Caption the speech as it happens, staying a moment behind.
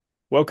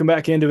Welcome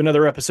back into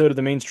another episode of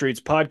the Main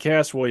Streets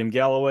podcast. William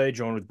Galloway,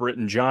 joined with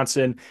Britton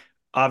Johnson.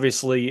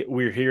 Obviously,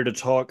 we're here to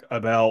talk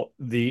about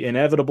the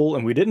inevitable,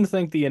 and we didn't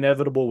think the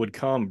inevitable would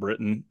come,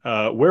 Britton.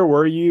 Where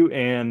were you,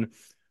 and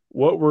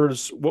what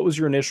was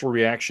your initial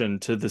reaction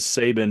to the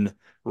Saban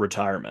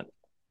retirement?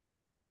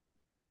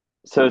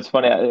 So it's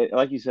funny,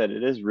 like you said,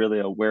 it is really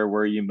a where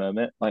were you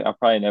moment. Like I'll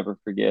probably never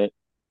forget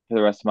for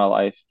the rest of my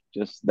life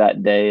just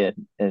that day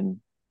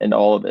and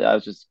all of it. I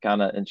was just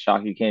kind of in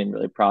shock. You can't even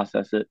really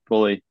process it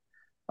fully.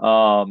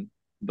 Um,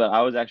 but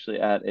I was actually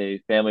at a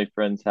family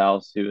friend's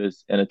house who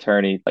is an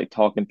attorney, like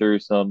talking through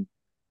some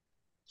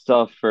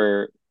stuff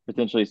for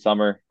potentially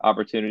summer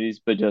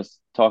opportunities, but just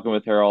talking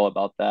with her all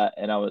about that.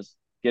 And I was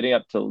getting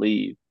up to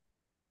leave,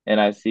 and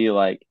I see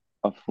like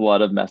a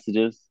flood of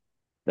messages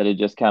that had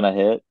just kind of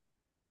hit.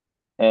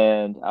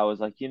 And I was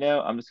like,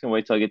 I'm just gonna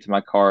wait till I get to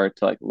my car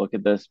to like look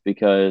at this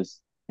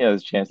because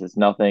there's a chance it's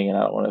nothing, and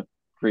I don't want to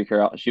freak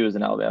her out. She was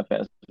an Alabama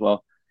fan as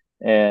well,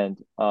 and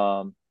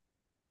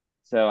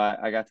so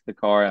I got to the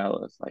car and I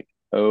was like,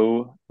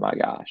 oh my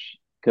gosh,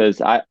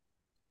 because I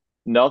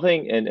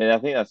nothing, and I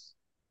think that's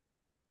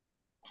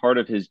part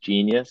of his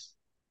genius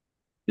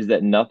is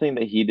that nothing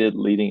that he did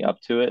leading up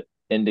to it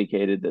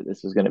indicated that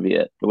this was going to be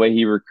it. The way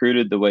he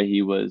recruited, the way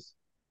he was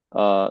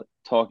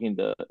talking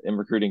to and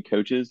recruiting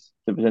coaches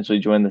to potentially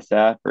join the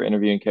staff or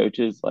interviewing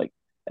coaches, like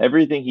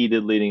everything he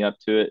did leading up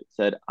to it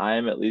said, I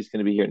am at least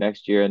going to be here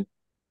next year. And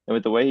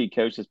with the way he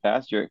coached this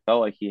past year, it felt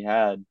like he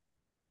had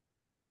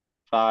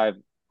five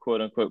quote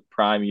unquote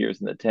prime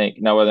years in the tank.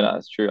 Now, whether or not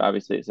it's true,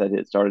 obviously it said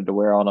it started to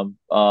wear on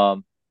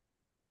him.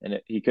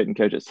 He couldn't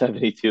coach at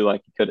 72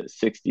 like he could at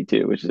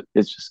 62, which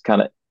is just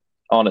kind of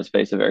on its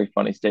face a very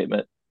funny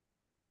statement.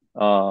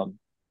 Um,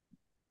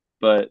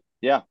 but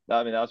yeah,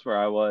 I mean that's where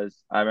I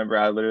was. I remember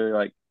I literally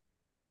like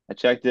I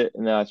checked it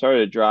and then I started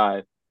to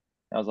drive.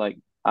 I was like,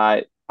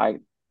 I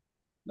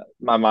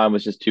my mind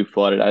was just too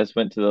flooded. I just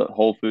went to the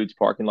Whole Foods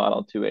parking lot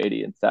on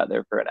 280 and sat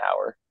there for an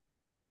hour,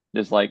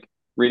 just like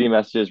reading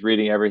messages,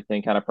 reading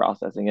everything, kind of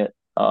processing it.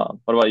 What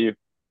about you?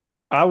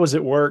 I was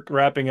at work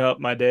wrapping up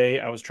my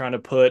day. I was trying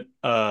to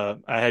I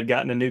had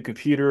gotten a new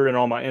computer and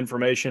all my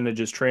information had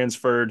just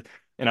transferred,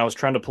 and I was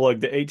trying to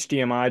plug the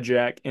HDMI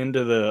jack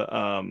into the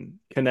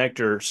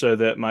connector so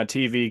that my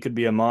TV could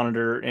be a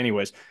monitor.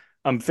 Anyways,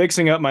 I'm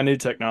fixing up my new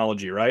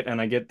technology, right?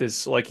 And I get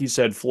this, like you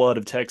said, flood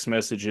of text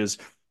messages,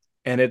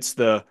 and it's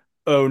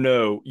oh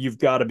no, you've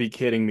got to be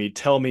kidding me.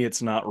 Tell me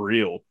it's not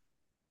real.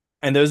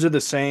 And those are the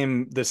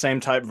same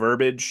type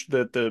verbiage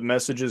that the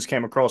messages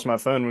came across my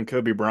phone when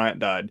Kobe Bryant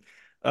died.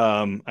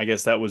 I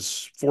guess that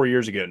was 4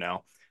 years ago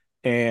now.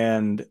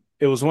 And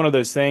it was one of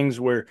those things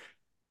where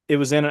it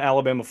was in an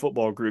Alabama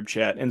football group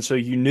chat. And so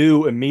you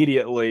knew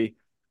immediately,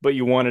 but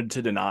you wanted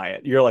to deny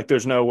it. You're like,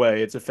 there's no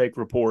way it's a fake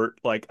report.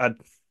 Like I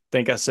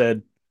think I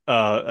said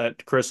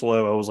at Chris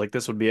Lowe, I was like,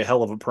 this would be a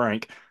hell of a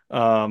prank.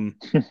 Um,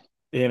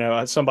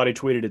 somebody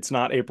tweeted it's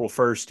not April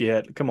 1st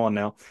yet. Come on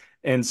now.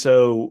 And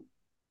so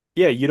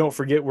yeah, you don't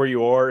forget where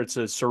you are. It's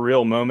a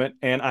surreal moment.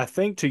 And I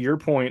think to your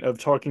point of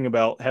talking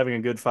about having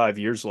a good 5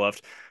 years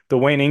left, the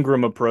Wayne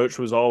Ingram approach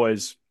was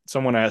always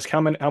someone asked,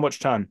 how much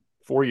time?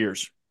 4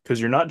 years.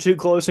 Because you're not too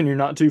close and you're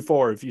not too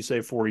far if you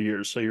say 4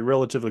 years. So you're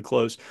relatively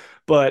close.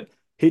 But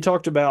he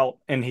talked about,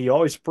 and he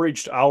always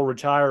preached, I'll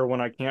retire when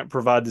I can't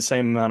provide the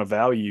same amount of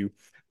value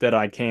that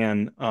I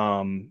can,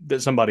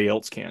 that somebody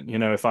else can.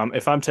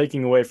 If I'm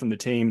taking away from the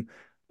team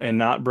and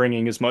not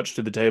bringing as much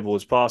to the table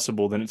as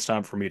possible, then it's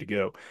time for me to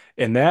go.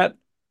 And that,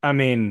 I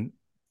mean,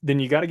 then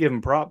you got to give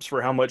him props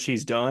for how much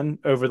he's done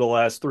over the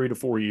last 3 to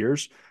 4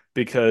 years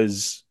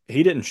because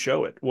he didn't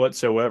show it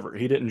whatsoever.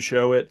 He didn't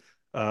show it.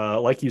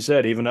 Like you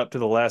said, even up to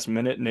the last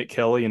minute, Nick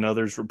Kelly and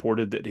others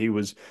reported that he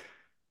was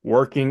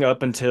working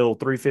up until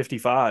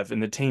 3:55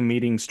 and the team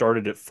meeting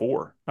started at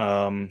 4.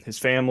 His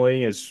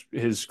family,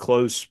 his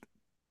close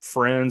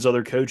friends,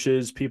 other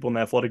coaches, people in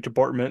the athletic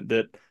department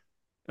that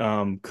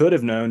could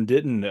have known,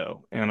 didn't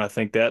know. And I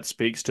think that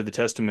speaks to the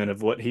testament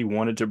of what he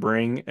wanted to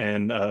bring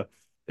and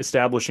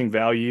establishing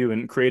value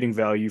and creating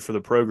value for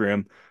the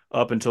program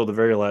up until the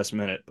very last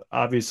minute. But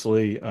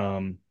obviously,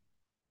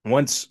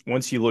 once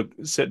you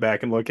sit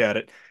back and look at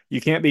it,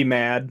 you can't be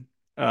mad.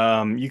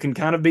 You can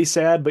kind of be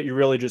sad, but you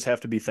really just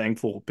have to be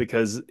thankful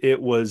because it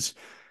was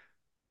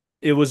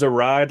a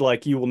ride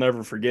like you will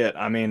never forget.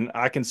 I mean,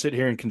 I can sit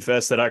here and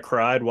confess that I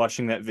cried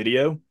watching that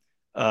video,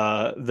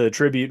 the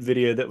tribute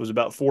video that was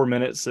about 4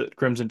 minutes that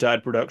Crimson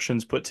Tide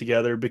Productions put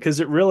together, because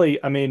it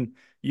really, I mean,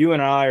 you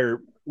and I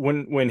are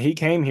when he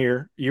came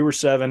here, you were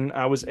 7,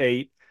 I was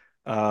 8.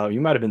 You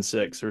might have been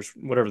 6 or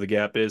whatever the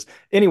gap is.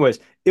 Anyways,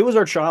 it was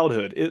our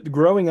childhood.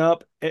 Growing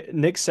up,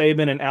 Nick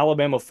Saban and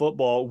Alabama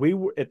football, we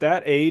were at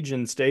that age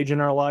and stage in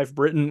our life,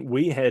 Britain,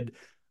 we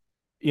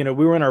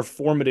were in our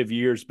formative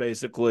years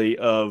basically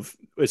of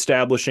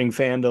establishing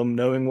fandom,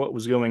 knowing what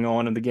was going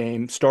on in the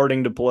game,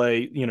 starting to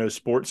play,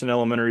 sports in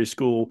elementary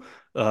school,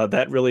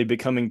 that really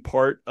becoming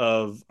part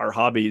of our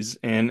hobbies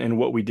and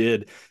what we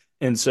did.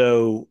 And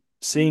so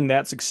seeing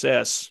that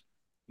success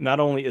not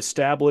only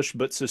established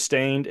but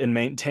sustained and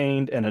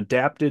maintained and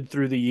adapted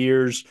through the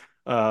years,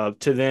 to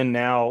then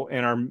now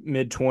in our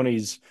mid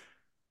 20s,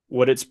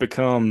 what it's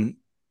become,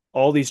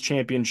 all these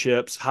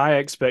championships, high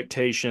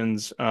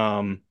expectations.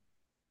 We'll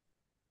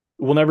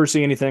never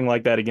see anything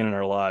like that again in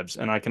our lives,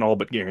 and I can all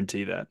but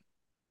guarantee that.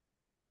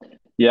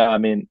 Yeah, I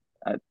mean,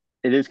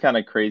 it is kind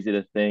of crazy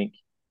to think.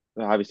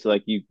 Obviously,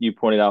 like you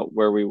pointed out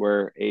where we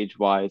were age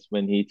wise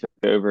when he took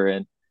over,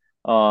 and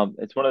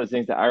it's one of those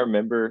things that I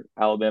remember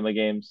Alabama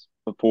games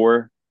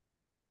before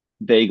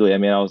vaguely. I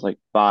mean, I was like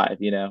 5,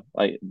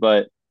 like,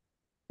 but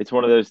it's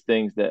one of those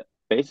things that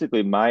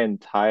basically my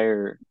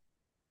entire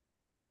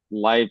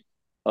life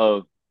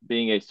of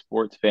being a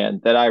sports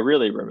fan that I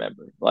really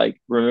remember, like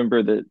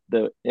remember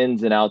the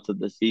ins and outs of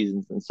the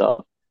seasons and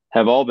stuff,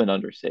 have all been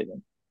under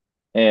Saban,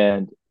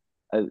 and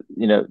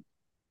you know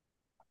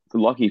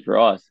lucky for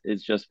us,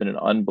 it's just been an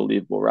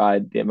unbelievable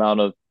ride. The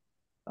amount of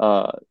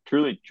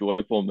truly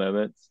joyful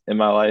moments in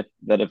my life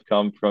that have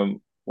come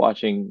from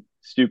watching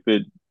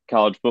stupid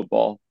college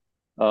football,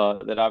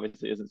 that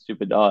obviously isn't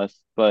stupid to us,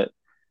 but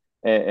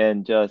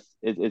and just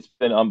it's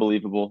been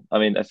unbelievable. I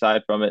mean,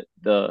 aside from it,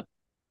 the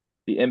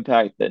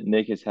impact that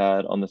Nick has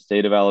had on the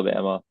state of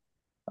Alabama,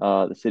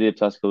 the city of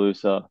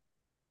Tuscaloosa,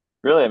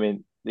 really, I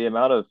mean, the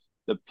amount of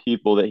the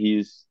people that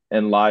he's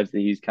and lives that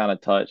he's kind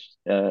of touched,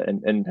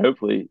 and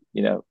hopefully,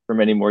 for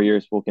many more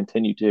years will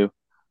continue to.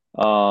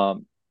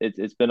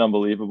 It's been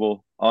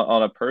unbelievable.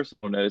 On a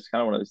personal note, it's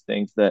kind of one of those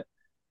things that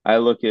I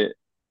look at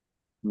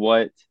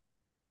what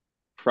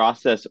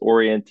process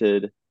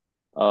oriented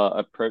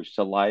approach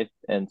to life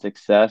and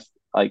success.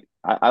 Like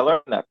I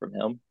learned that from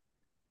him,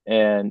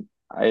 and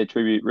I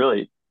attribute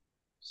really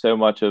so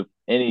much of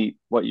any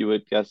what you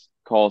would guess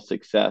call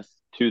success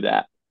to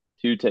that,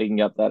 to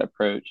taking up that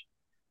approach.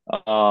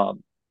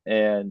 Um,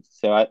 and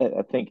so I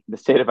think the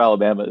state of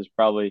Alabama is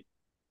probably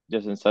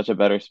just in such a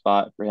better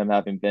spot for him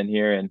having been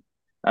here. And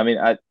I mean,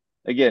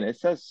 again, it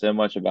says so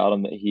much about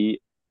him that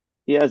he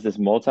has this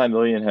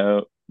 $multi-million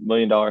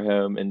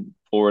home in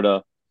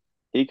Florida.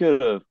 He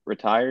could have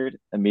retired,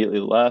 immediately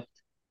left,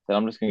 said,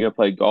 I'm just gonna go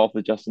play golf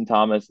with Justin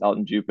Thomas out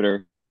in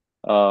Jupiter,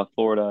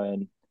 Florida,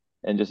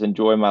 and just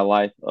enjoy my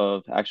life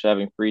of actually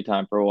having free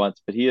time for once.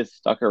 But he has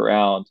stuck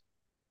around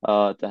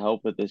to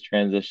help with this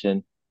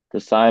transition, to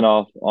sign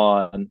off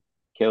on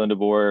Kalen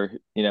DeBoer,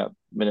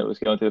 when it was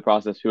going through the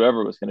process,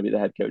 whoever was going to be the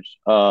head coach.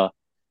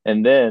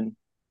 And then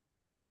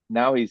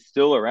now he's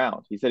still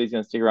around. He said he's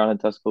going to stick around in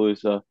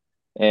Tuscaloosa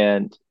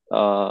and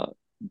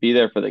be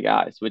there for the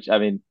guys, which I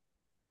mean,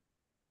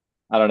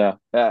 I don't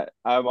know.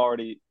 I'm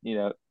already,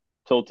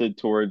 tilted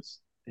towards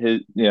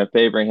his,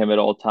 favoring him at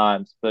all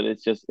times, but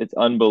it's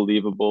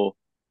unbelievable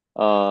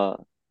uh,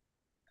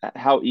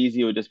 how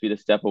easy it would just be to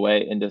step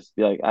away and just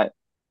be like,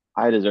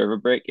 I deserve a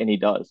break, and he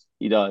does.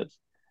 He does.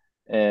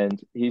 And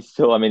he's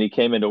still, I mean, he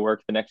came into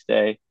work the next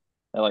day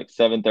at like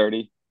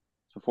 7:30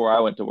 before I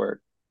went to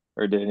work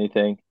or did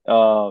anything.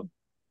 And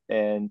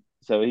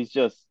so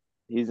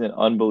he's an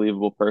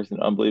unbelievable person,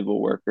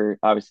 unbelievable worker.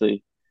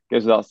 Obviously,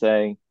 goes without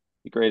saying,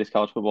 the greatest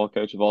college football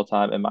coach of all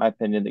time, in my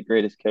opinion, the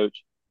greatest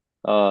coach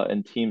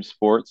in team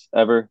sports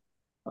ever.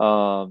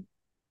 Um,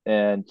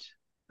 and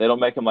they don't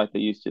make them like they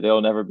used to.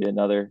 There'll never be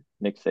another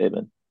Nick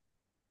Saban.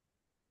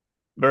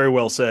 Very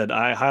well said.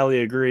 I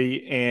highly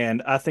agree.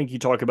 And I think you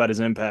talk about his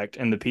impact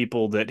and the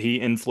people that he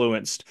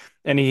influenced.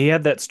 And he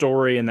had that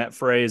story and that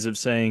phrase of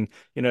saying,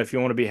 if you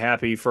want to be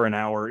happy for an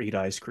hour, eat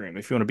ice cream.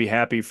 If you want to be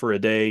happy for a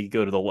day,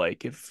 go to the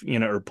lake,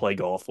 or play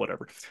golf,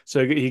 whatever.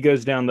 So he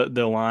goes down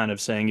the line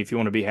of saying, if you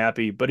want to be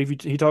happy, but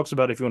he talks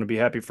about if you want to be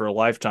happy for a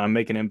lifetime,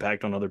 make an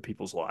impact on other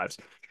people's lives.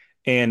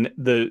 And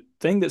the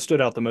thing that stood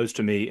out the most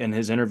to me in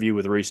his interview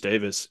with Reese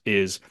Davis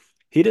is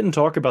he didn't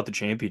talk about the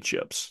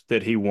championships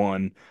that he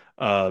won.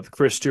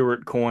 Chris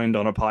Stewart coined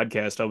on a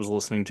podcast I was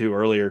listening to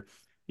earlier.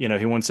 He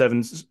won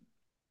seven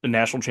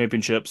national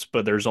championships,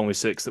 but there's only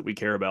six that we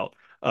care about.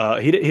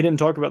 He didn't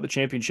talk about the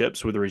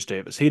championships with Reese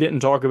Davis. He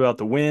didn't talk about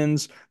the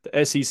wins,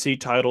 the SEC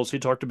titles. He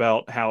talked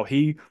about how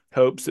he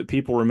hopes that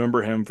people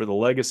remember him for the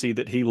legacy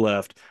that he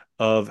left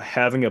of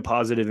having a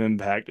positive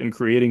impact and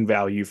creating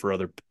value for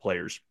other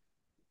players.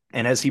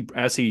 And as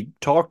he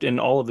talked in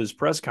all of his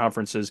press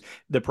conferences,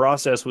 the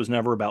process was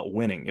never about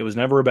winning. It was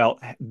never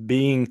about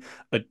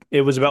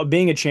it was about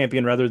being a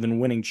champion rather than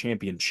winning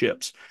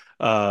championships.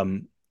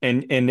 And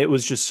it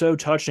was just so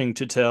touching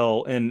to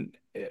tell. And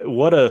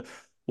what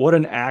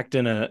an act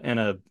and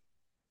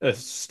a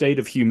state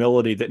of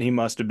humility that he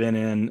must have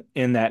been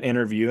in that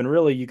interview. And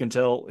really, you can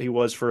tell he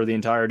was for the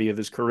entirety of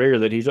his career.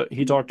 That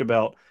he talked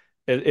about,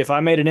 if I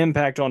made an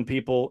impact on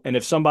people, and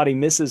if somebody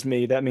misses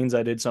me, that means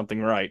I did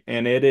something right.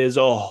 And it is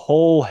a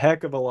whole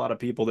heck of a lot of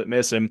people that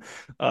miss him,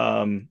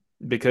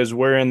 because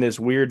we're in this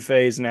weird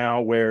phase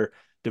now where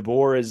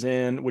DeBoer is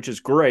in, which is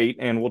great,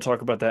 and we'll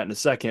talk about that in a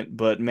second.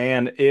 But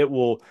man, it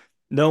will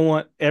no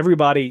one,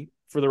 everybody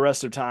for the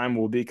rest of time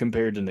will be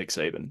compared to Nick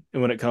Saban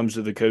when it comes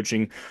to the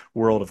coaching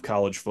world of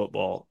college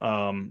football.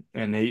 And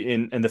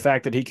the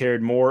fact that he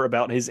cared more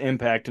about his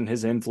impact and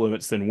his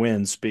influence than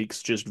wins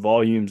speaks just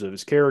volumes of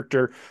his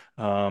character.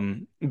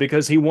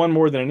 Because he won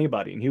more than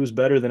anybody, and he was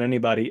better than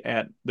anybody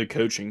at the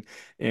coaching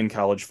in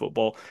college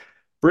football.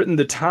 Britain,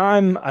 the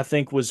time I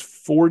think was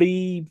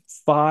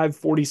 45,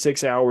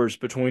 46 hours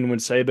between when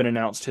Saban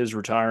announced his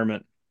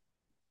retirement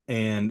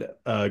and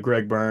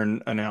Greg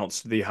Byrne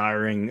announced the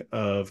hiring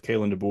of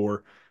Kalen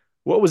DeBoer.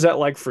 What was that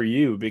like for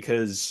you?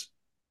 Because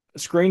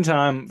screen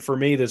time for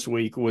me this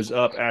week was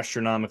up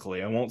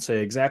astronomically. I won't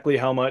say exactly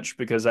how much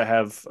because I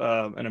have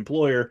an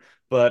employer,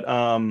 but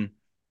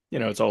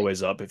it's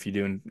always up if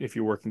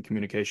you work in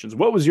communications.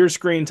 What was your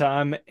screen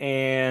time?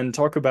 And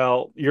talk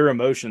about your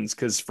emotions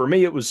because for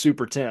me it was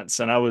super tense,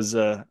 and I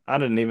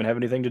didn't even have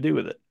anything to do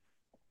with it.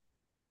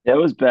 Yeah, it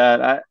was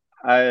bad.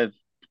 I've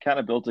kind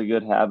of built a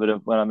good habit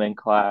of when I'm in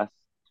class,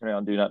 turning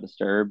on Do Not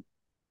Disturb.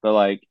 But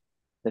like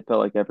it felt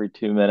like every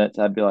 2 minutes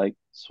I'd be like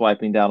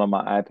swiping down on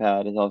my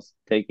iPad as I was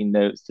taking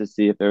notes to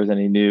see if there was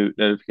any new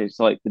notifications.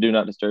 So like the Do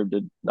Not Disturb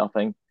did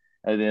nothing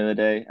at the end of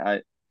the day.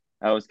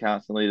 I was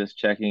constantly just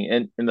checking.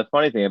 And the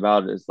funny thing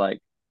about it is like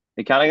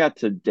it kind of got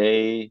to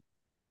day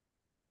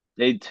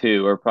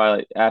two or probably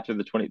like after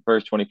the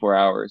 21st 24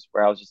 hours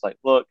where I was just like,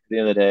 look, at the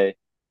end of the day,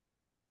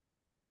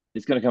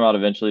 it's gonna come out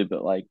eventually,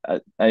 but like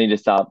I need to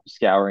stop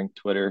scouring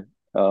Twitter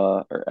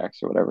or X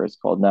or whatever it's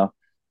called now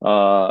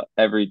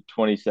every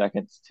 20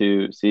 seconds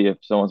to see if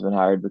someone's been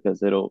hired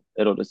because it'll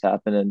just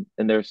happen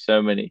and there's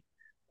so many.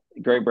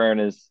 Greg Byrne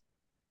is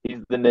he's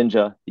the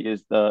ninja. He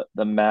is the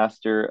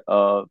master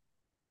of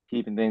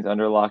keeping things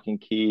under lock and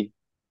key.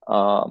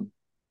 I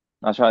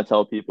was trying to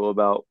tell people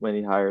about when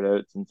he hired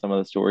Oates and some of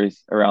the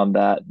stories around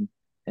that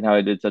and how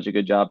he did such a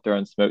good job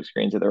throwing smoke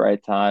screens at the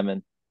right time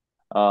and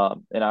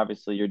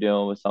obviously you're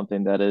dealing with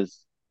something that is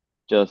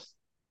just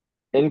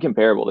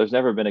incomparable. There's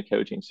never been a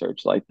coaching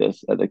search like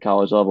this at the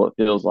college level, it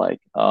feels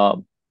like.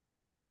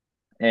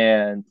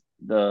 And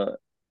the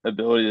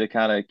ability to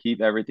kind of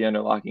keep everything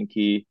under lock and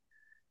key.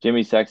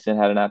 Jimmy Sexton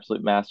had an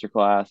absolute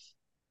masterclass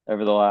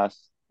over the last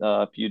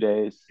few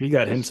days, He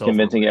got just himself a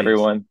convincing raise.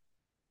 everyone.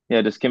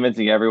 Yeah, just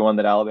convincing everyone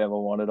that Alabama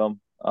wanted him.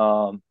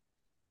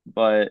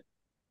 But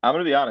I'm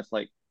gonna be honest,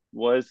 like,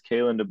 was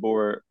Kalen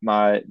DeBoer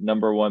my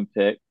number one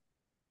pick?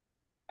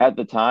 At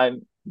the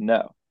time,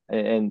 no.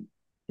 And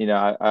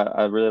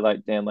I really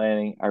liked Dan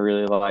Lanning. I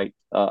really liked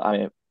I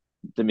mean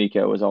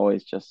D'Amico was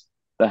always just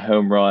the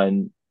home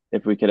run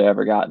if we could have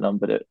ever gotten him,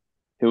 but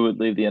who would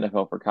leave the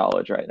NFL for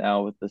college right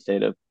now with the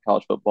state of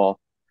college football?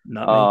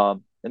 Not me.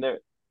 And there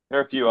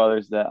are a few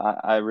others that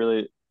I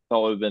really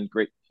thought would have been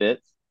great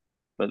fits.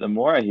 But the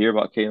more I hear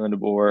about Kalen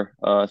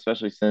DeBoer,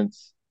 especially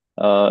since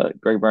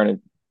Greg Byrne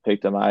had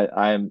picked him,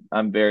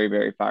 I'm very,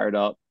 very fired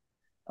up.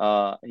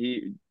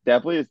 He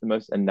definitely is the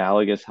most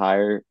analogous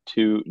hire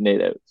to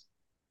Nate Oates.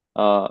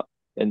 Uh,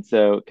 and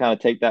so kind of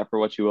take that for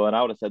what you will. And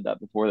I would have said that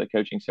before the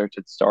coaching search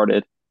had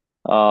started.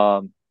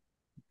 Um,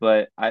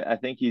 but I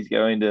think he has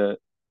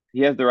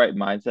the right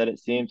mindset. It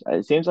seems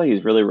like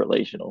he's really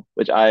relational,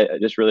 which I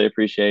just really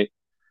appreciate.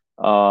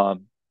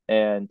 Um,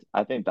 and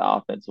I think the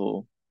offense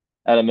will,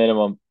 at a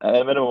minimum,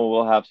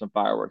 we'll have some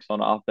fireworks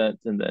on offense,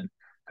 and then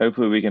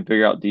hopefully we can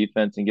figure out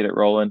defense and get it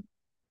rolling.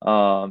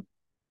 Um,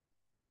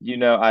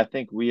 I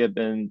think we have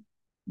been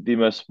the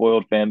most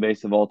spoiled fan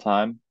base of all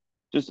time,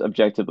 just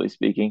objectively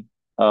speaking.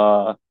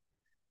 Uh,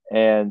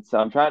 and so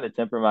I'm trying to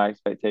temper my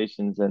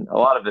expectations, and a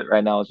lot of it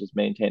right now is just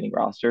maintaining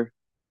roster,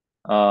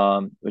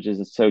 which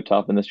is so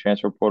tough in this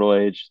transfer portal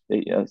age.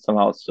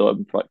 Somehow it's still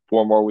open for like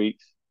 4 more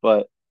weeks,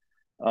 but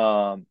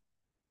um,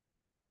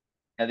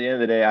 at the end of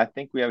the day, I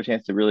think we have a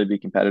chance to really be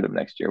competitive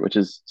next year, which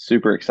is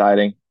super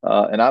exciting.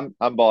 And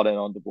I'm bought in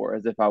on DeBoer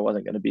as if I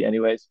wasn't going to be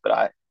anyways,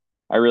 but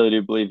I really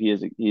do believe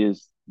he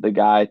is the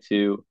guy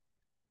to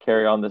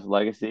carry on this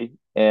legacy.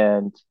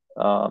 And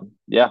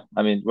yeah,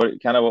 I mean, what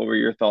were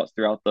your thoughts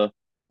throughout the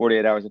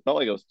 48 hours? It felt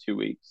like it was 2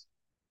 weeks.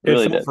 It It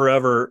really felt did.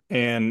 forever,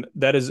 and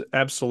that is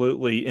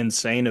absolutely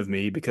insane of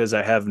me because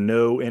I have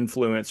no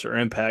influence or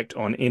impact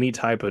on any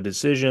type of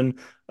decision.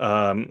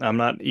 I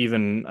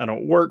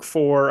don't work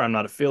for, I'm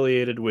not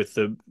affiliated with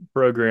the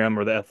program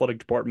or the athletic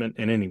department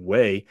in any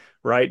way,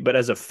 right? But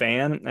as a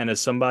fan and as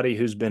somebody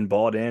who's been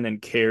bought in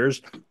and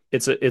cares,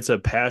 it's a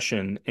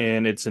passion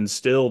and it's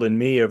instilled in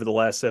me over the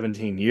last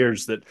 17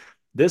 years that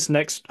this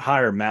next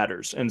hire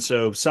matters. And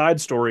so, side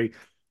story,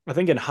 I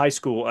think in high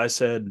school, I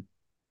said,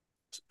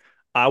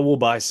 I will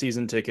buy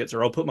season tickets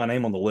or I'll put my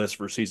name on the list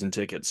for season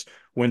tickets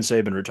when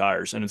Saban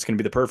retires. And it's going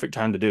to be the perfect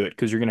time to do it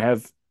because you're going to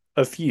have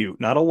a few,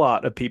 not a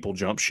lot of people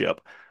jump ship.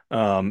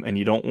 And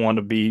you don't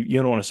want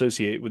to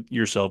associate with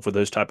yourself with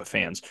those type of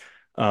fans.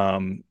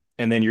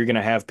 And then you're going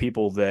to have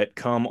people that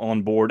come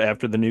on board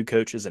after the new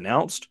coach is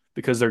announced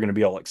because they're going to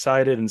be all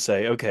excited and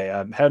say, okay,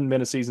 I hadn't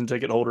been a season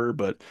ticket holder,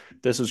 but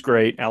this is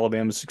great.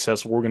 Alabama's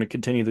successful. We're going to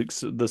continue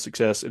the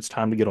success. It's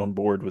time to get on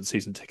board with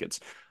season tickets.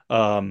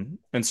 And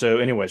so,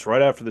 anyways,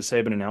 right after the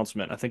Saban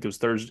announcement, I think it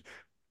was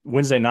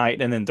Wednesday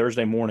night, and then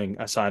Thursday morning,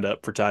 I signed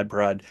up for Tide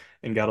Pride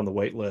and got on the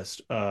wait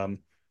list.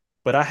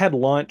 But I had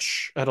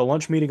lunch, I had a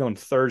lunch meeting on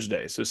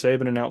Thursday. So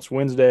Saban announced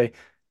Wednesday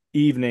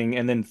evening,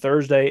 and then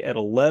Thursday at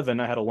 11,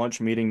 I had a lunch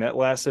meeting that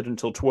lasted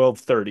until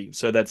 12:30.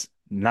 So that's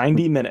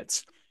 90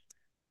 minutes.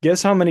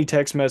 Guess how many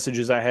text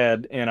messages I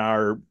had in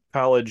our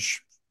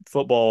college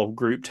football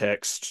group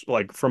text,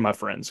 like from my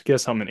friends?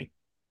 Guess how many?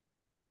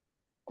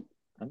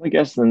 I'm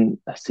guessing,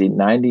 let's see,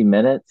 90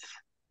 minutes,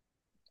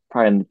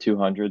 probably in the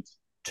 200s.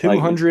 Like,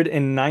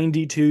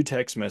 292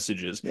 text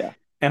messages. yeah.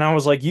 And I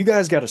was like, you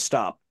guys got to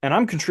stop. And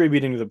I'm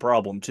contributing to the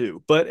problem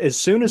too. But as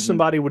soon as Hmm.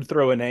 somebody would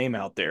throw a name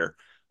out there,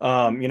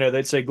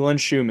 they'd say Glenn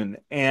Schumann.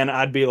 And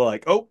I'd be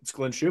like, oh, it's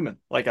Glenn Schumann.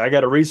 Like, I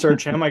got to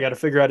research him. I got to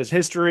figure out his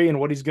history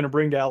and what he's going to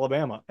bring to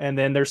Alabama. And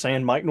then they're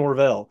saying Mike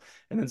Norvell.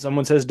 And then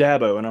someone says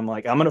Dabo. And I'm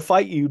like, I'm going to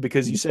fight you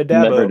because you said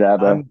Never Dabo.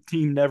 Dabo. I'm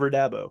team never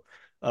Dabo.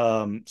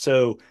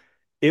 So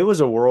it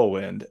was a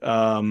whirlwind.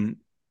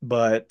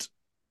 But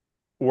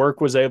work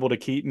was able to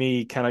keep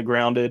me kind of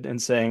grounded and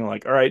saying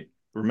like, all right,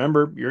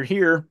 remember you're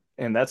here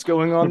and that's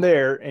going on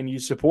there and you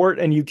support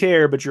and you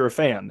care, but you're a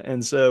fan.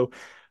 And so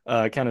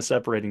kind of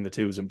separating the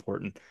two is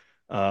important.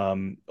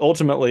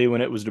 Ultimately,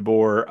 when it was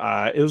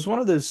DeBoer, it was one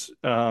of those,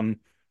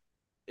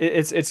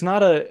 it's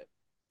not a,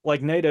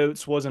 like Nate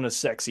Oates wasn't a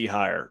sexy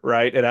hire,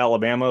 right, at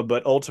Alabama,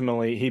 but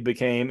ultimately he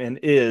became and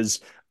is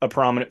a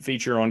prominent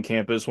feature on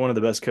campus, one of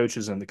the best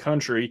coaches in the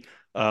country.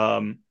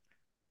 Um,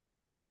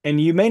 and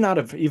you may not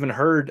have even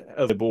heard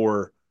of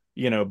DeBoer,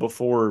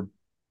 before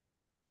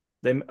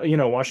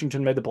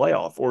Washington made the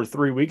playoff or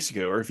 3 weeks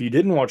ago. Or if you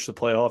didn't watch the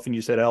playoff and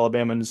you said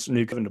Alabama's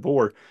new Kevin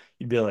DeBoer,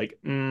 you'd be like,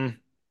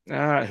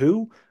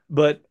 who?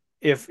 But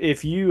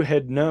if you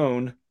had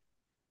known,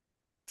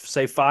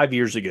 say 5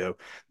 years ago,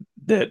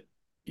 that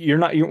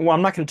well,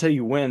 I'm not going to tell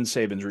you when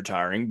Saban's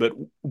retiring,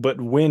 but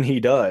when he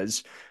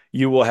does,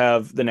 you will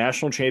have the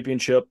national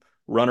championship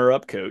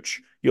runner-up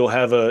coach. You'll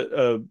have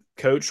a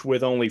coach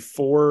with only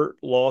 4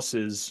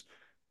 losses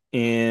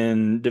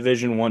in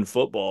Division I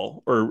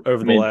football or over I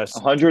the mean, last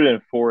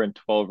 104 and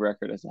 12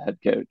 record as a head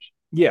coach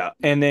yeah,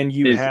 and then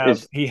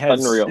is he had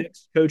unreal.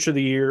 6 Coach of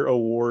the Year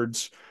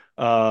awards.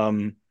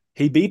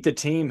 He beat the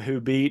team who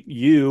beat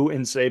you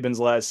in Saban's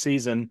last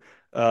season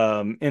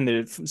in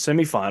the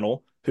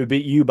semifinal, who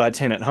beat you by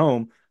 10 at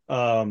home.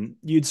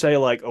 You'd say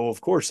like, oh, of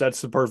course,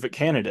 that's the perfect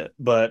candidate.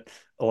 But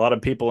a lot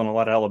of people and a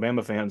lot of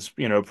Alabama fans,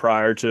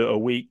 prior to a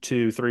week,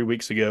 2, 3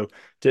 weeks ago,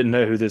 didn't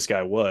know who this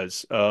guy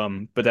was.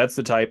 But that's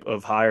the type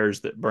of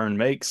hires that Byrne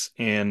makes,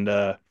 and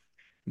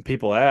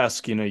people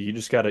ask, you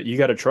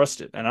gotta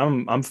trust it. And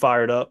I'm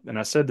fired up. And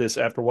I said this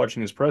after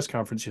watching his press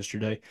conference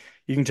yesterday.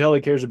 You can tell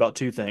he cares about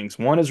 2 things.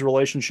 One is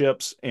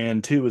relationships,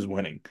 and two is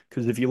winning.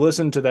 Because if you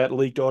listen to that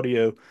leaked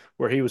audio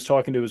where he was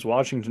talking to his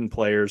Washington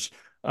players,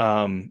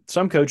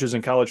 some coaches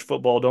in college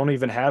football don't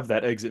even have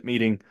that exit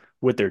meeting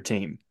with their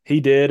team. He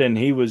did, and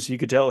you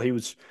could tell he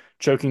was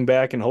choking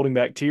back and holding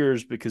back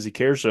tears because he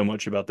cares so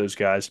much about those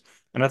guys.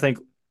 And I think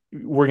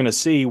we're going to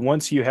see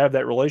once you have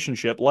that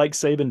relationship, like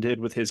Saban did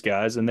with his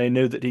guys, and they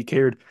knew that he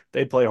cared,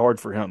 they'd play hard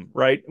for him,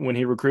 right? When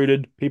he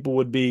recruited, people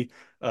would be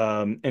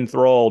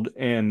enthralled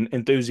and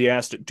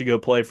enthusiastic to go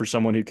play for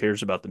someone who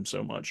cares about them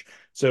so much.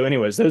 So,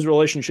 anyways, those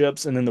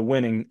relationships and then the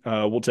winning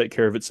will take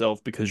care of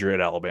itself because you're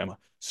at Alabama.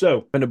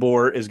 So,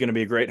 DeBoer is going to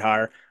be a great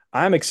hire.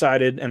 I'm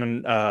excited,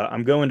 and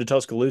I'm going to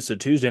Tuscaloosa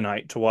Tuesday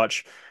night to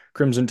watch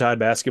Crimson Tide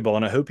basketball,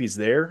 and I hope he's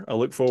there. I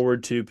look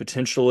forward to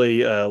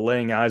potentially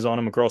laying eyes on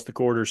him across the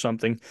court or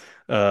something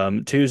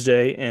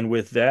Tuesday. And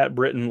with that,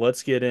 Britton,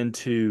 let's get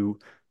into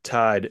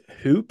Tide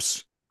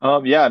hoops.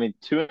 Yeah, I mean,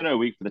 2-0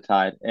 week for the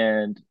Tide,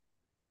 and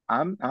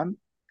I'm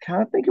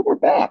kind of thinking we're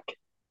back.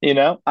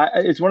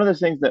 It's one of those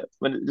things that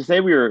when to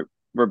say we're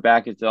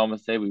back is to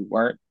almost say we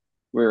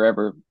were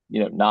ever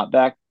not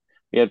back.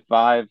 We had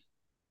 5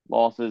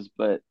 losses,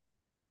 but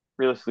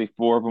realistically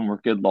 4 of them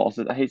were good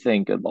losses. I hate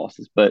saying good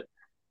losses, but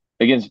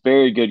against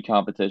very good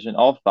competition.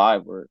 All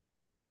 5 were.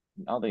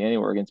 I don't think any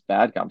were against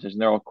bad competition.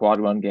 They're all quad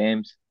 1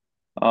 games.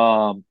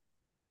 Um,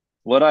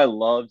 what I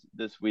loved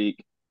this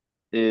week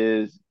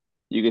is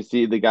you can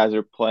see the guys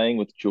are playing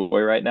with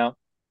joy right now.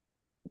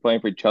 They're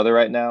playing for each other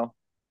right now,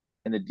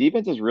 and the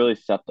defense has really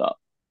stepped up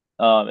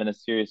in a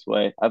serious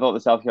way. I thought the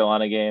South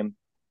Carolina game,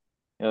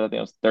 I think it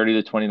was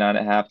 30-29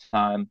 at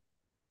halftime,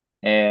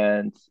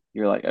 and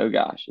you're like, oh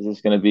gosh, is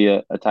this going to be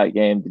a tight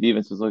game? The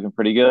defense was looking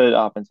pretty good.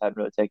 Offense hadn't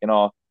really taken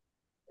off,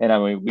 and I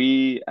mean,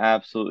 we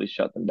absolutely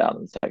shut them down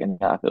in the second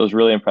half. It was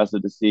really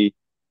impressive to see.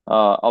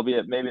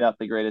 Albeit maybe not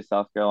the greatest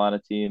South Carolina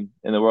team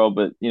in the world,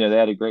 but they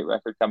had a great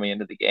record coming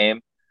into the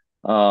game.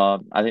 I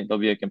think they'll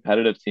be a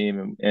competitive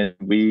team, and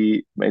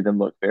we made them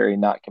look very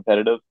not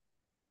competitive.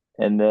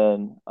 And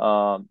then, it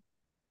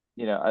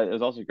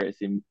was also great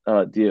to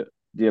see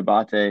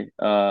Diabate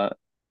uh,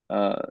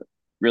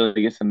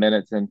 really get some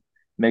minutes and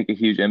make a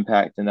huge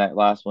impact in that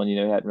last one. He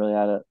hadn't really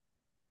had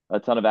a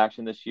ton of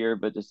action this year,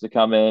 but just to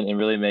come in and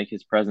really make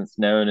his presence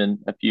known in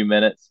a few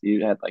minutes,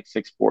 he had like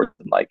 6 boards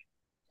in like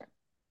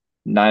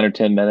 9 or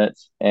 10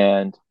 minutes.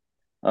 And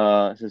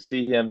to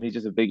see him, he's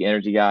just a big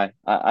energy guy.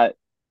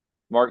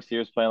 Mark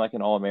Sears playing like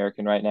an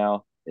All-American right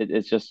now.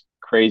 It's just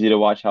crazy to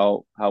watch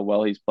how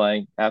well he's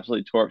playing.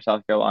 Absolutely tore up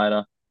South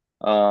Carolina.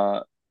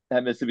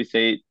 At Mississippi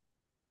State,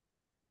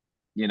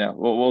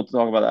 we'll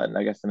talk about that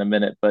I guess in a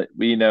minute, but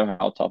we know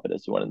how tough it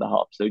is to win in the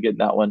hump. So getting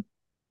that one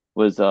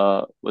was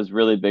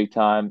really big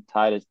time.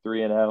 Tied is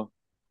 3-0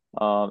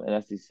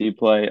 in SEC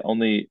play.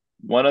 Only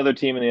one other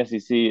team in the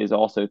SEC is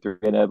also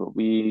 3-0, but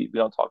we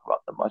don't talk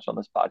about them much on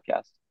this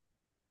podcast.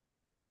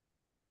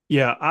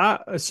 Yeah,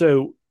 I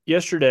so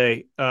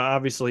yesterday,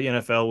 obviously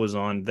NFL was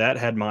on. That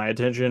had my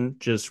attention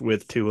just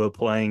with Tua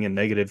playing in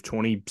negative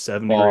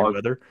 27-degree Fog.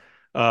 weather.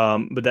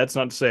 But that's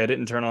not to say I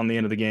didn't turn on the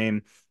end of the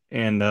game.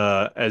 And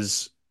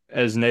as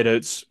Nate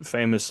Oates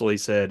famously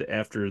said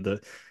after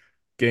the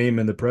game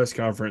in the press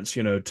conference,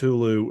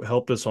 Tulu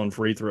helped us on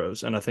free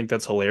throws, and I think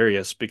that's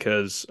hilarious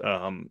because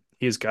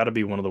he's got to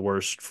be one of the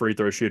worst free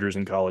throw shooters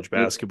in college It,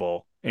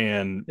 basketball.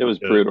 And it was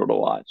brutal to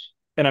watch.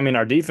 and I mean,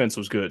 our defense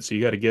was good, so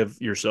you got to give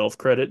yourself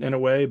credit in a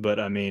way. But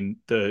I mean,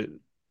 the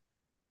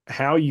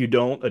how you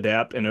don't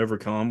adapt and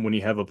overcome when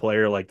you have a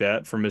player like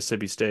that from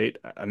Mississippi State.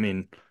 I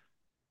mean,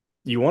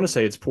 you want to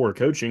say it's poor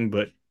coaching,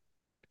 but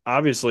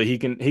obviously he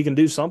can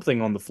do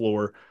something on the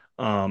floor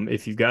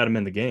if you've got him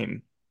in the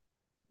game.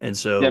 And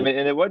Yeah, I so, mean,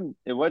 and it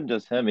wasn't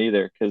just him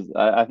either, because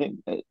I think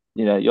that,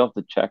 you'll have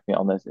to check me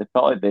on this. It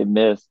felt like they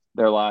missed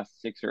their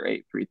last 6 or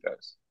 8 free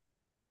throws,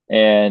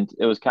 and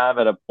it was kind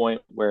of at a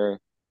point where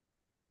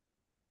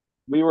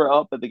we were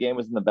up, but the game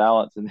was in the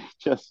balance, and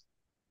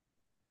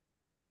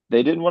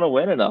they didn't want to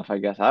win enough. I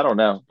guess I don't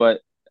know,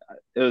 but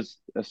it was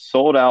a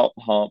sold out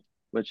hump,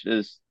 which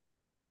is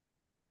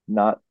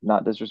not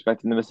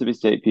disrespecting the Mississippi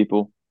State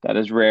people. That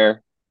is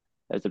rare.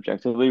 That's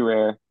objectively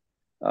rare.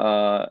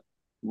 Uh,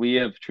 we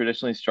have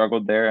traditionally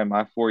struggled there. In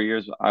my 4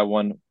 years, I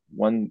won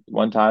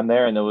one time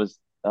there, and it was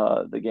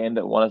the game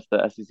that won us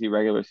the SEC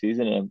regular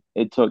season, and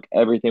it took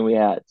everything we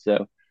had.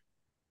 So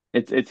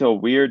it's a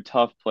weird,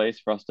 tough place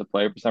for us to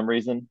play for some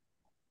reason.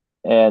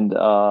 And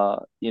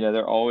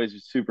they're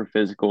always super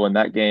physical, and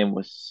that game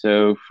was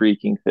so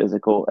freaking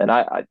physical, and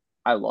I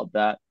love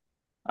that.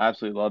 I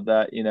absolutely love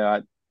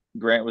that.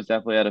 Grant was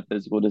definitely at a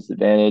physical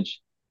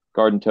disadvantage,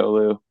 guarding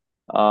Tolu.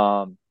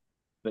 Um,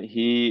 but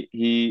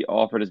he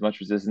offered as much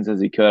resistance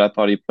as he could. I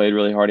thought he played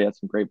really hard. He had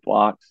some great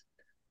blocks.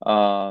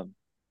 Um,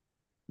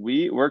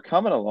 we're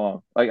coming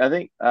along. Like I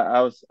think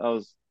I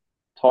was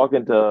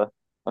talking to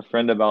a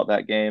friend about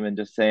that game and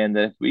just saying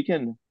that if we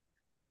can,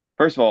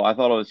 first of all, I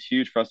thought it was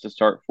huge for us to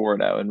start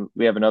 4-0, and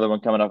we have another one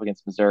coming up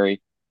against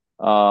Missouri,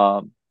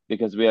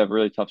 because we have a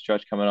really tough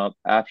stretch coming up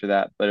after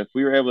that. But if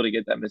we were able to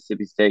get that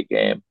Mississippi State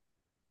game,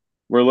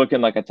 we're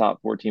looking like a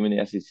top four team in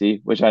the SEC,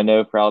 which I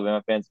know for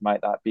Alabama fans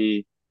might not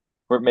be.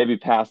 We're maybe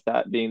past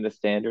that being the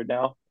standard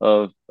now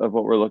of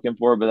what we're looking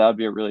for, but that would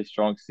be a really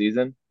strong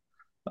season.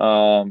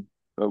 But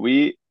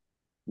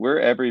we're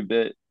every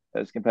bit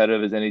as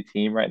competitive as any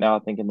team right now, I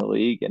think, in the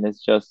league, and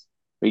it's just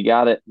we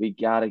got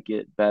to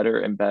get better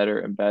and better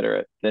and better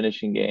at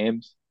finishing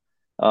games.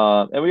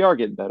 And we are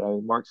getting better. I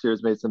mean, Mark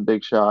Sears made some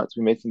big shots.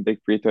 We made some big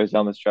free throws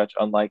down the stretch,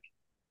 unlike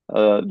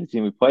the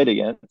team we played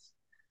against.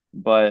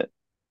 But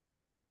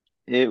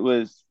it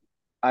was,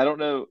 I don't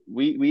know.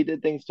 We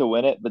did things to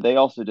win it, but they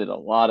also did a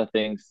lot of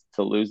things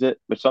to lose it,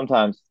 which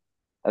sometimes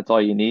that's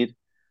all you need.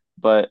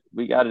 But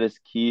we got to just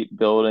keep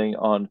building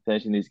on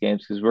finishing these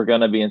games because we're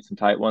going to be in some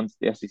tight ones.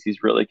 The SEC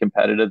is really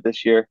competitive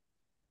this year.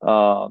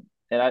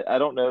 And I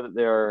don't know that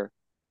there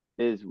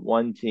is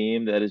one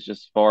team that is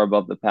just far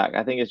above the pack.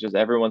 I think it's just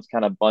everyone's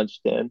kind of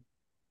bunched in.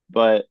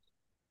 But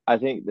I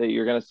think that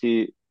you're going to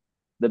see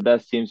the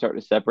best teams start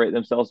to separate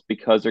themselves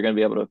because they're going to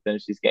be able to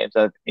finish these games.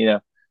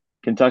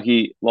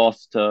 Kentucky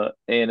lost to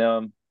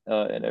A&M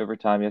in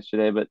overtime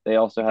yesterday, but they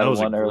also that had was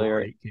a one earlier.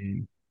 great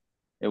game.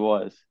 It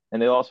was,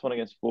 and they lost one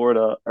against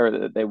Florida,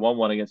 or they won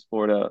one against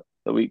Florida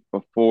the week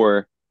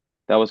before.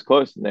 That was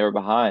close, and they were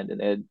behind. And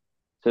they had,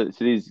 so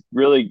these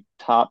really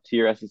top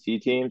tier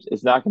SEC teams,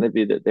 it's not going to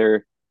be that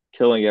they're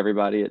killing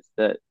everybody. It's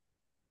that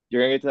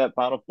you're going to get to that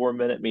final 4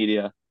 minute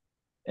media,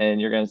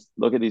 and you're going to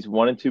look at these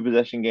 1 and 2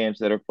 possession games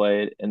that are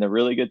played, and the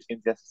really good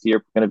teams in the SEC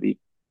are going to be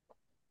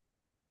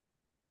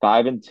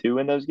 5-2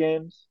 in those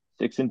games,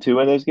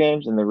 6-2 in those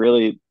games, and the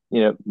really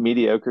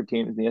mediocre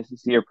teams in the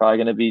SEC are probably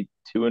going to be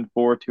 2-4,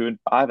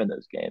 2-5 in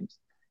those games,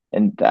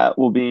 and that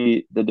will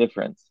be the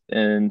difference.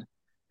 And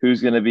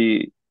who's going to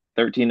be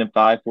 13-5,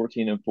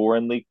 14-4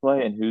 in league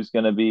play, and who's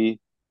going to be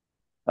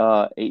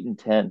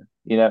 8-10.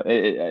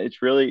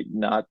 It's really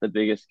not the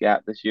biggest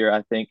gap this year.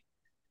 I think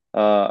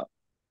uh,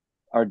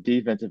 our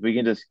defense, if we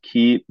can just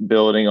keep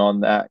building on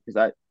that, because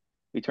I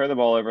we turn the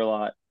ball over a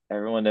lot.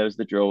 Everyone knows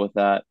the drill with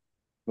that,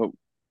 but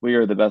we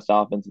are the best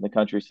offense in the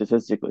country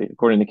statistically,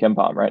 according to Kim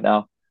Palm right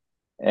now.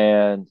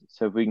 And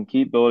so if we can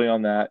keep building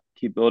on that,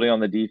 keep building on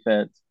the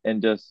defense,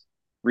 and just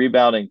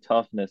rebounding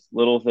toughness,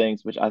 little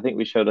things, which I think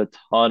we showed a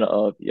ton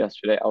of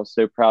yesterday. I was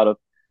so proud of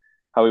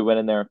how we went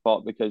in there and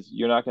fought because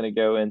you're not going to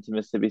go into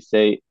Mississippi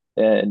State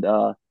and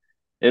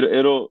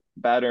it'll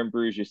batter and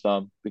bruise you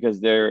some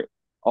because they're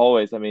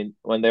always, I mean,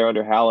 when they're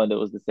under Howland, it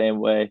was the same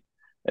way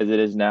as it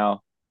is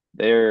now.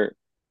 They're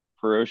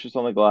ferocious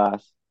on the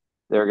glass.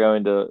 They're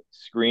going to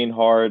screen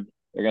hard.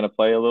 They're going to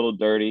play a little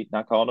dirty,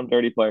 not calling them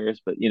dirty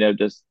players, but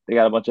just they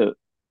got a bunch of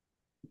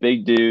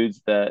big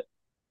dudes that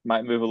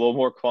might move a little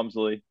more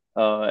clumsily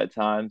at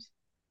times.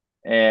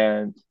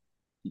 And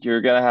you're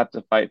going to have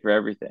to fight for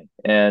everything.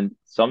 And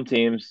some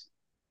teams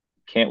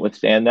can't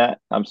withstand that.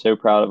 I'm so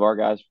proud of our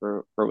guys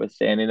for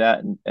withstanding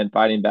that and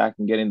fighting back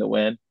and getting the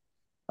win.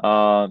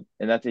 And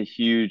that's a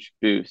huge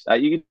boost.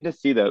 You can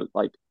just see though,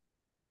 like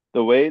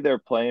the way they're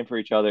playing for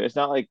each other, it's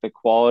not like the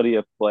quality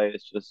of play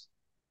is just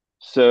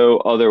so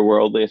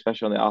otherworldly,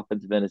 especially on the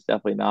offensive end. It's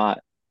definitely not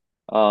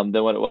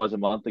than what it was a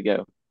month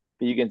ago.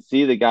 But you can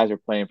see the guys are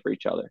playing for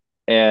each other.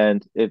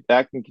 And if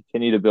that can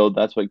continue to build,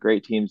 that's what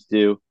great teams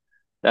do.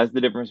 That's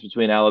the difference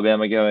between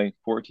Alabama going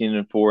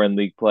 14-4 in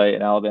league play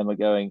and Alabama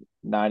going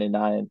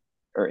 9-9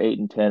 or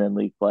 8-10 in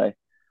league play.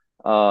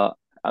 Uh,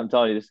 I'm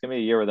telling you, this is gonna be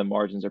a year where the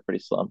margins are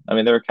pretty slim. I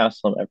mean, they're kind of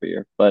slim every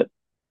year, but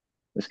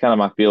it's kind of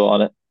my feel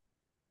on it.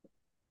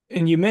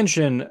 And you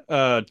mentioned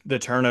the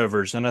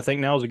turnovers, and I think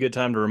now is a good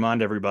time to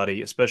remind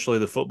everybody, especially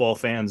the football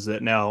fans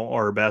that now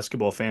are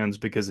basketball fans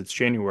because it's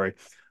January.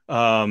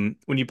 When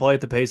you play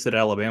at the pace that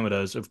Alabama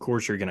does, of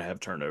course you're going to have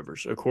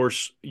turnovers. Of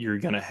course you're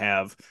going to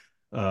have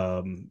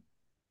um,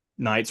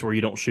 nights where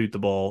you don't shoot the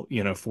ball,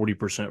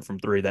 40% from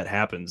three. That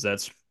happens.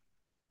 That's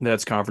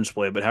conference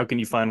play. But how can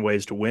you find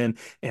ways to win?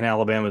 And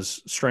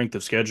Alabama's strength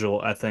of schedule,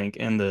 I think,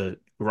 and the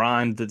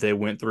grind that they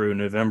went through in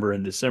November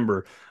and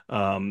December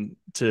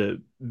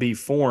to be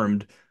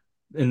formed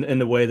in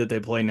the way that they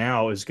play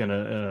now is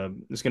gonna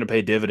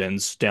pay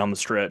dividends down the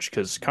stretch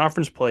because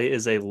conference play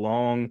is a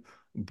long,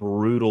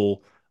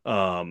 brutal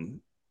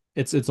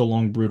it's a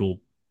long, brutal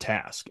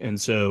task.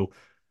 And so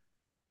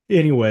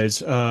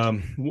anyways,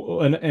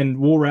 and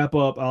we'll wrap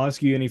up. I'll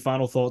ask you any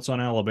final thoughts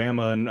on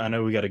Alabama, and I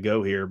know we got to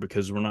go here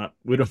because we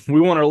don't we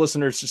want our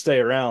listeners to stay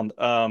around,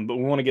 but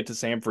we want to get to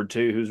Samford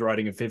too, who's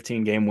riding a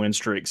 15-game win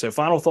streak. So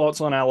final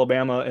thoughts on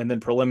Alabama, and then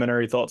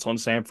preliminary thoughts on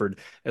Samford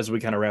as we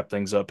kind of wrap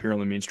things up here on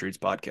the Mean Streets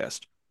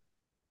podcast.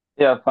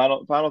 Yeah,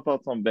 final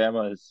thoughts on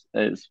Bama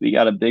is we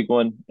got a big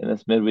one in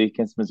this midweek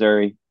against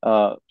Missouri.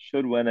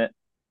 Should win it.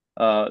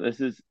 This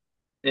is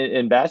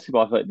in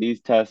basketball. I feel like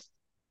these test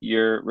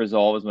your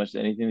resolve as much as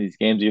anything. These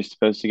games you're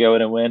supposed to go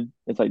in and win.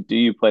 It's like, do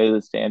you play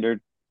the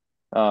standard?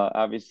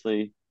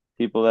 Obviously,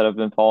 people that have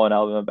been following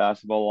Alabama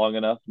basketball long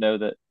enough know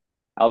that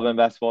Alabama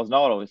basketball is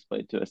not always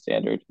played to a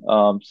standard.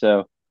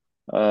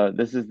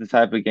 This is the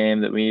type of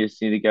game that we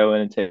just need to go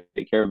in and take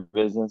care of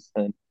business.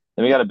 And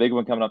then we got a big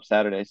one coming up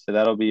Saturday, so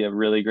that'll be a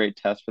really great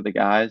test for the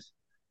guys.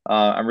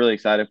 I'm really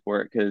excited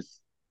for it because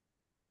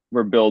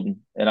we're building,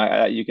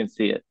 and you can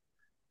see it.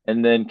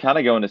 And then kind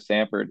of going to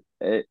Samford,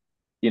 right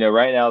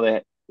now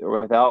they're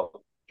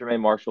without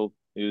Jermaine Marshall,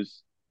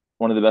 who's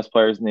one of the best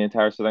players in the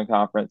entire Southern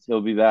Conference.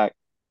 He'll be back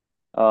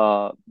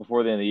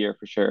before the end of the year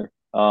for sure.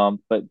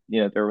 But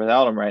they're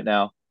without him right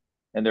now,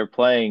 and they're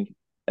playing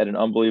at an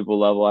unbelievable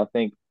level. I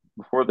think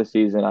before the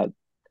season, I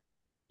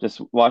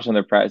just watching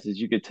their practices,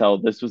 you could tell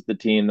this was the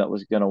team that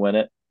was going to win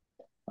it.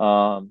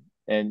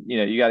 And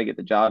you got to get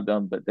the job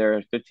done, but they're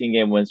a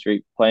 15-game win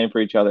streak, playing for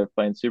each other,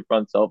 playing super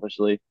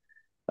unselfishly.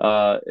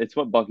 It's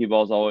what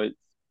Buckyball's always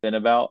been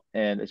about,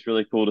 and it's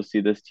really cool to see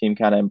this team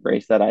kind of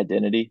embrace that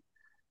identity.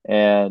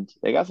 And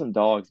they got some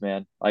dogs,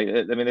 man. Like,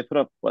 I mean, they put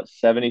up what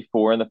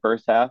 74 in the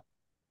first half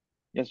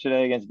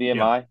yesterday against Yeah.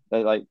 VMI.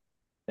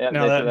 Yeah,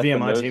 Now they said that that's the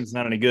VMI team's most.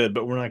 not any good,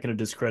 but we're not going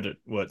to discredit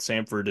what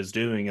Samford is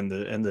doing and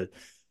the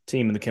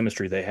team and the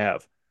chemistry they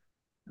have.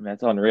 I mean,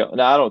 that's unreal.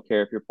 Now, I don't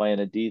care if you're playing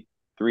a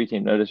D3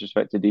 team. No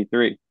disrespect to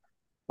D3.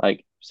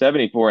 Like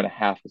 74 and a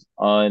half is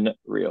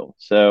unreal.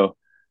 So,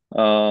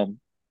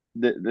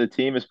 the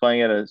team is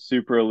playing at a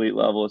super elite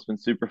level. It's been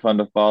super fun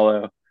to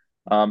follow.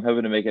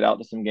 Hoping to make it out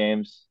to some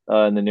games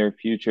in the near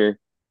future,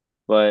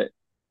 but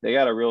they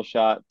got a real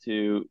shot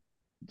to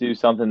do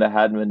something that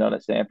hadn't been done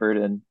at Stanford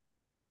in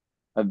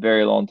a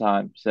very long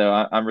time. So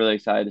I'm really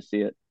excited to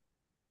see it.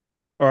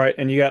 All right,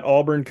 and you got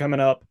Auburn coming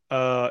up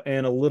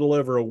in a little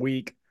over a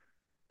week.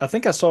 I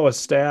think I saw a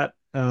stat.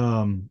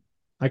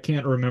 I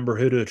can't remember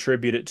who to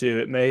attribute it to.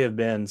 It may have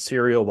been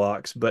Cereal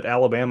Box, but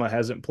Alabama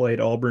hasn't played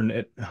Auburn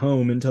at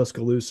home in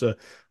Tuscaloosa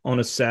on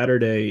a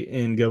Saturday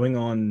in going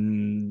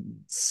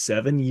on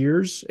 7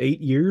 years, 8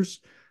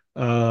 years,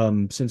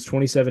 since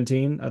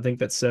 2017. I think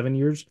that's 7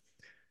 years.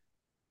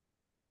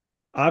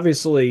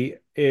 Obviously,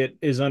 it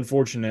is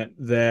unfortunate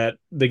that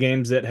the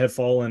games that have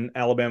fallen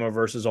Alabama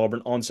versus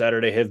Auburn on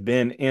Saturday have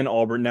been in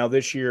Auburn. Now,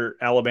 this year,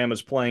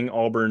 Alabama's playing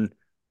Auburn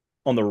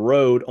on the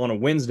road on a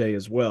Wednesday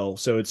as well.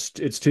 So it's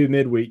two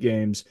midweek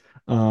games.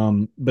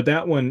 But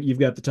that one, you've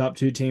got the top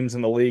two teams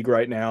in the league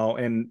right now,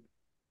 and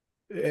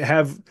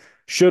have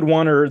should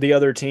one or the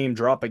other team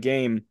drop a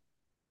game,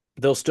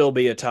 they'll still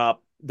be a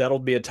top. That'll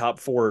be a top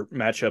four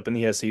matchup in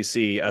the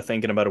SEC. I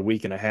think in about a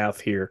week and a half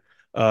here.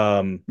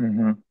 Um,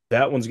 Mm-hmm.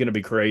 that one's going to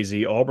be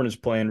crazy. Auburn is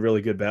playing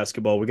really good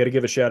basketball. We got to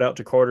give a shout out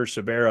to Carter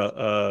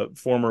Sabera,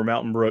 former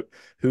Mountain Brook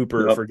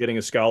Hooper, Yep. for getting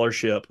a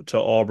scholarship to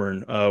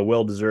Auburn.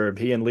 Well deserved.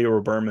 He and Leo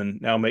Berman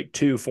now make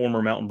two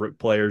former Mountain Brook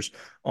players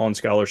on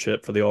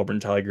scholarship for the Auburn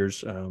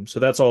Tigers. So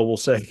that's all we'll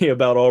say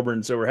about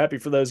Auburn. So we're happy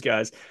for those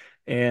guys.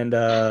 And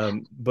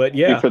but Happy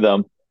yeah, for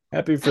them.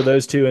 happy for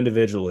those two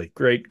individually.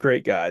 Great,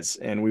 great guys,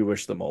 and we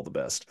wish them all the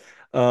best.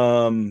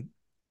 Um,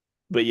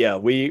 but yeah,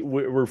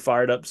 we're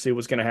fired up to see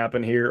what's going to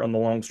happen here on the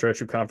long stretch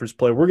of conference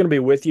play. We're going to be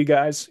with you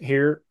guys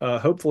here,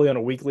 hopefully on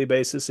a weekly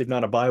basis, if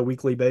not a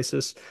bi-weekly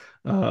basis.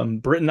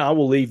 Britton, I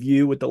will leave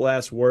you with the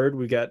last word.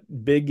 We got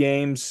big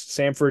games,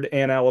 Samford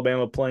and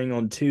Alabama playing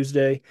on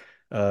Tuesday.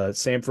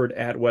 Samford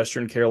at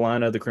Western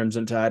Carolina, the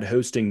Crimson Tide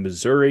hosting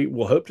Missouri.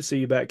 We'll hope to see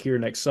you back here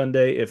next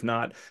Sunday. If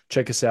not,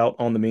 check us out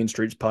on the Mean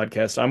Streets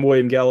podcast. I'm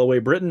William Galloway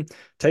Britton.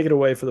 Take it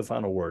away for the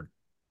final word.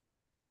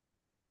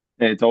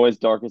 It's always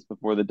darkest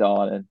before the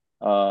dawn. And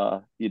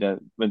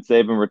when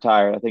Saban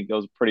retired, I think it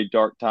was a pretty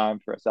dark time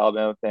for us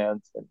Alabama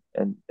fans.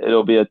 And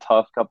it'll be a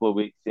tough couple of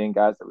weeks seeing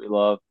guys that we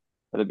love,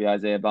 whether it be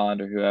Isaiah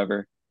Bond or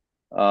whoever,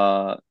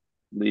 uh,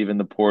 leaving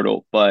the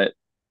portal. But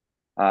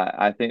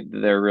I think that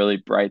there are really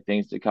bright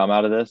things to come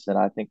out of this. And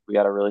I think we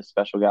got a really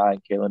special guy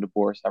in Kalen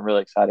DeBoer. So I'm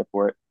really excited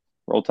for it.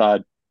 Roll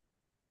Tide.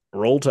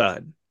 Roll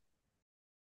Tide.